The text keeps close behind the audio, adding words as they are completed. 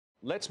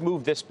Let's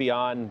move this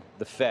beyond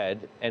the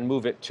Fed and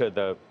move it to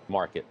the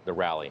market, the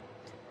rally.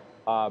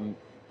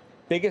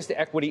 Biggest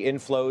equity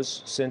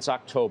inflows since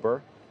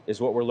October is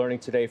what we're learning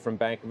today from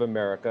Bank of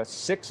America.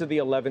 6 of the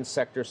 11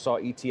 sectors saw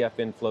ETF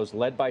inflows,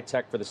 led by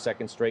tech for the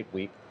second straight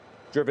week,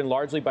 driven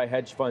largely by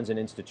hedge funds and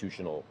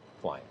institutional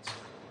clients.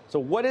 So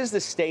what is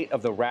the state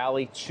of the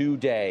rally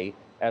today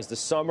as the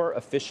summer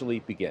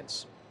officially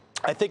begins?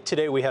 I think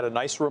today we had a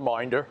nice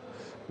reminder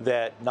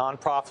that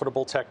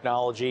non-profitable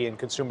technology and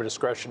consumer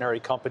discretionary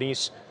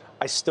companies,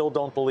 I still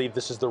don't believe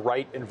this is the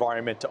right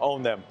environment to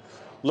own them.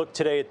 Look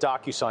today at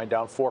DocuSign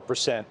down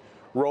 4%,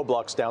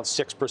 Roblox down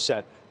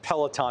 6%,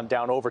 Peloton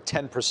down over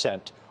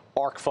 10%,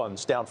 ARK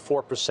funds down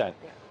 4%.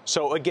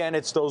 So again,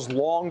 it's those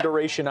long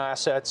duration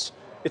assets.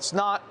 It's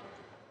not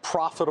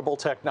profitable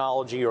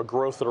technology or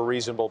growth at a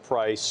reasonable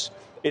price.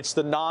 It's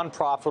the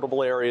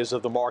non-profitable areas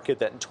of the market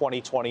that in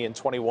 2020 and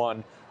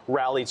 21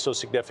 rallied so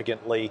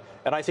significantly.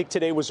 And I think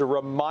today was a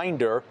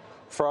reminder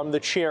from the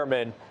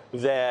chairman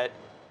that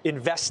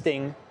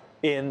investing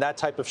in that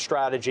type of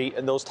strategy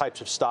and those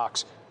types of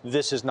stocks,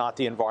 this is not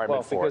the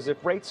environment for it. Because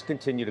if rates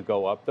continue to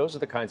go up, those are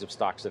the kinds of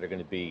stocks that are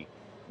going to be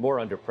more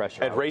under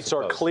pressure. And rates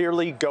are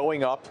clearly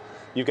going up.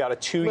 You've got a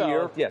 2-year.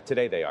 Well, yeah,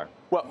 today they are.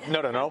 Well,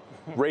 no.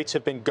 Rates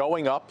have been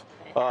going up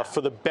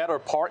for the better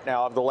part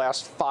now of the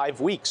last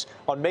 5 weeks.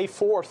 On May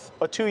 4th,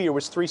 a 2-year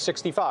was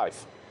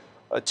 365.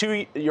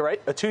 You're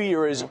right. A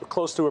 2-year is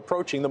close to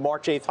approaching the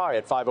March 8th high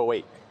at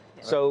 508.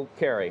 So,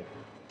 Carrie,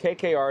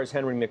 KKR's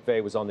Henry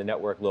McVeigh was on the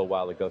network a little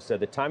while ago, said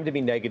the time to be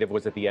negative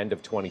was at the end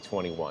of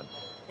 2021.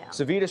 Yeah.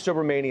 Savita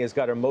Subramanian has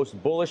got her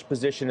most bullish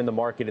position in the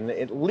market in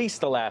at least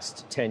the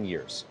last 10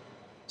 years.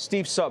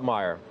 Steve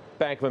Sutmeyer,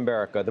 Bank of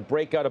America, the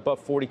breakout above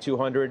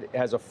 4,200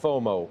 has a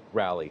FOMO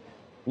rally.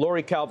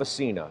 Lori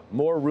Calvasina,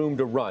 more room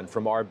to run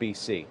from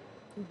RBC.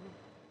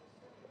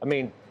 I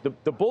mean,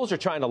 the bulls are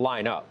trying to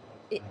line up.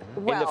 In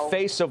the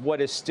face of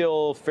what is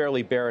still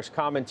fairly bearish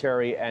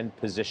commentary and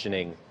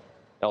positioning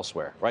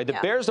elsewhere, right? The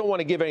bears don't want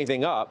to give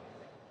anything up,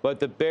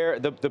 but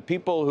the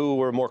people who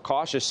were more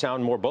cautious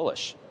sound more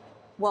bullish.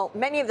 Well,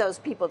 many of those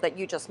people that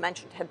you just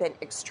mentioned have been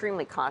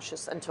extremely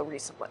cautious until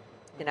recently.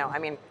 You know, I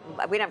mean,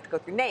 we don't have to go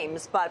through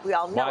names, but we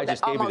all know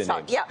that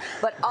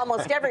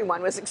almost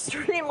everyone was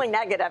extremely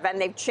negative,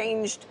 and they've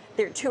changed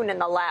their tune in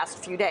the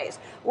last few days.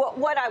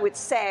 What I would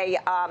say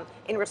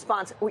in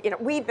response,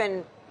 we've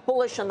been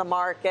bullish on the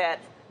market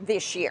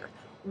this year.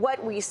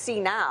 What we see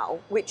now,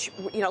 which,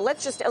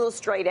 let's just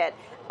illustrate it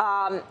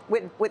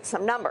with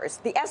some numbers.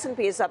 The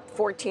S&P is up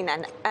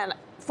 14%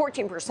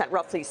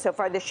 roughly so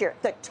far this year.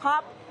 The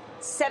top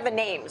 7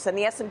 names in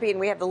the S&P, and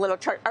we have the little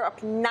chart, are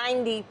up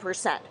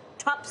 90%.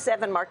 Top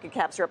 7 market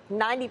caps are up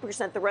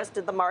 90%. The rest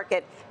of the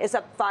market is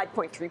up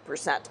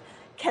 5.3%.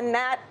 Can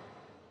that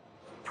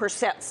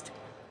persist?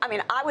 I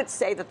mean, I would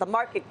say that the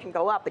market can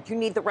go up, but you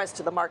need the rest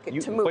of the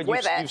market to move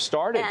with it. You've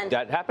started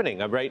that happening,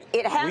 right?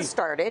 It has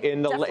started.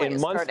 In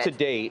month to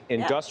date,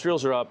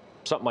 industrials are up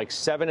something like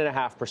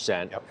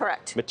 7.5%. Yep.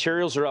 Correct.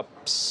 Materials are up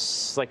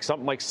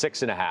something like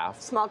 6.5%.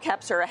 Small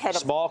caps are ahead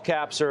of. Small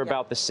caps are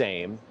about the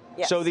same.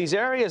 Yes. So these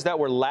areas that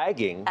were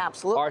lagging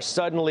are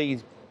suddenly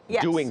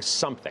doing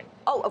something.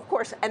 Oh, of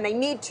course, and they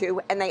need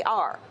to, and they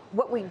are.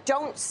 What we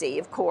don't see,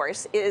 of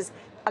course, is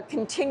a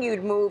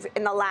continued move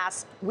in the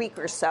last week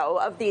or so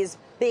of these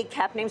big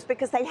cap names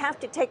because they have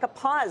to take a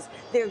pause.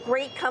 They're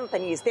great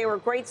companies. They were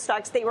great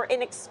stocks. They were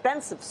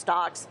inexpensive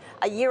stocks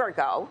a year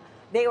ago.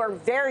 They were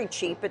very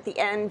cheap at the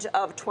end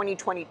of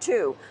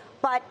 2022.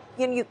 But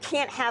you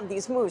can't have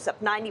these moves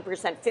up 90%,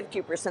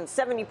 50%,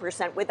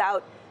 70%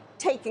 without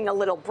taking a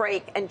little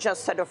break and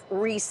just sort of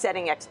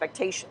resetting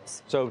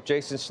expectations. So,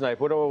 Jason Snipe,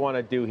 what do I want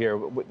to do here?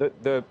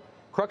 The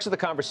crux of the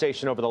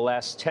conversation over the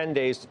last 10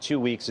 days to 2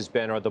 weeks has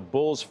been, are the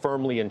bulls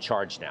firmly in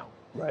charge now?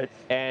 Right.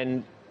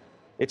 And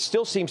it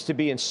still seems to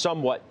be in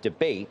somewhat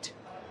debate,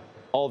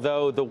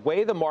 although the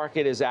way the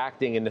market is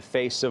acting in the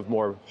face of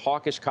more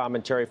hawkish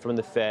commentary from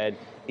the Fed,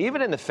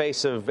 even in the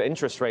face of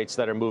interest rates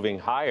that are moving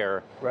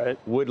higher,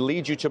 would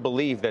lead you to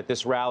believe that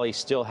this rally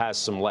still has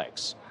some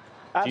legs.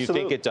 Absolutely. Do you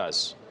think it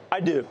does? I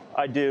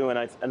do,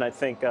 and I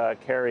think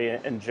Carrie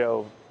and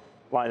Joe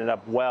line it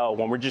up well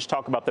when we're just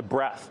talking about the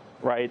breadth,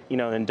 right?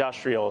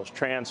 Industrials,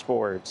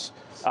 transports,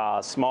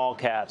 small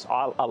caps.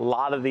 A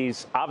lot of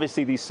these,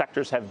 obviously, these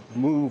sectors have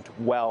moved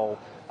well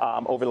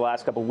over the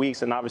last couple of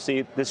weeks, and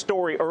obviously, the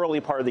story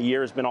early part of the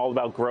year has been all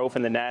about growth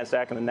in the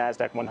Nasdaq and the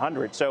Nasdaq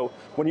 100. So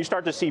when you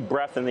start to see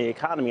breadth in the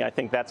economy, I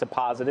think that's a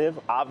positive.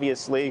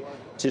 Obviously,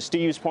 to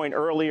Steve's point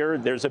earlier,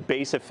 there's a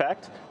base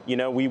effect.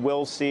 We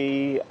will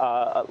see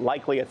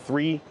likely a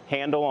 3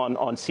 handle on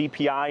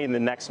CPI in the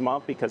next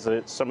month because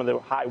some of the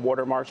high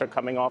watermarks are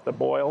coming off the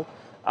boil.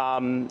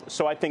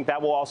 So I think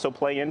that will also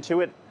play into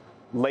it.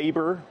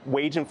 Labor,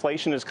 wage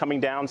inflation is coming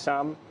down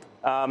some.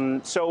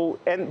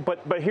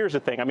 But here's the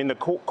thing. I mean, the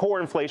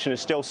core inflation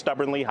is still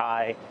stubbornly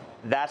high.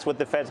 That's what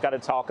the Fed's got to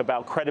talk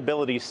about.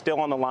 Credibility is still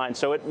on the line.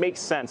 So it makes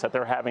sense that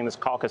they're having this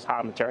caucus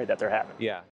commentary that they're having. Yeah.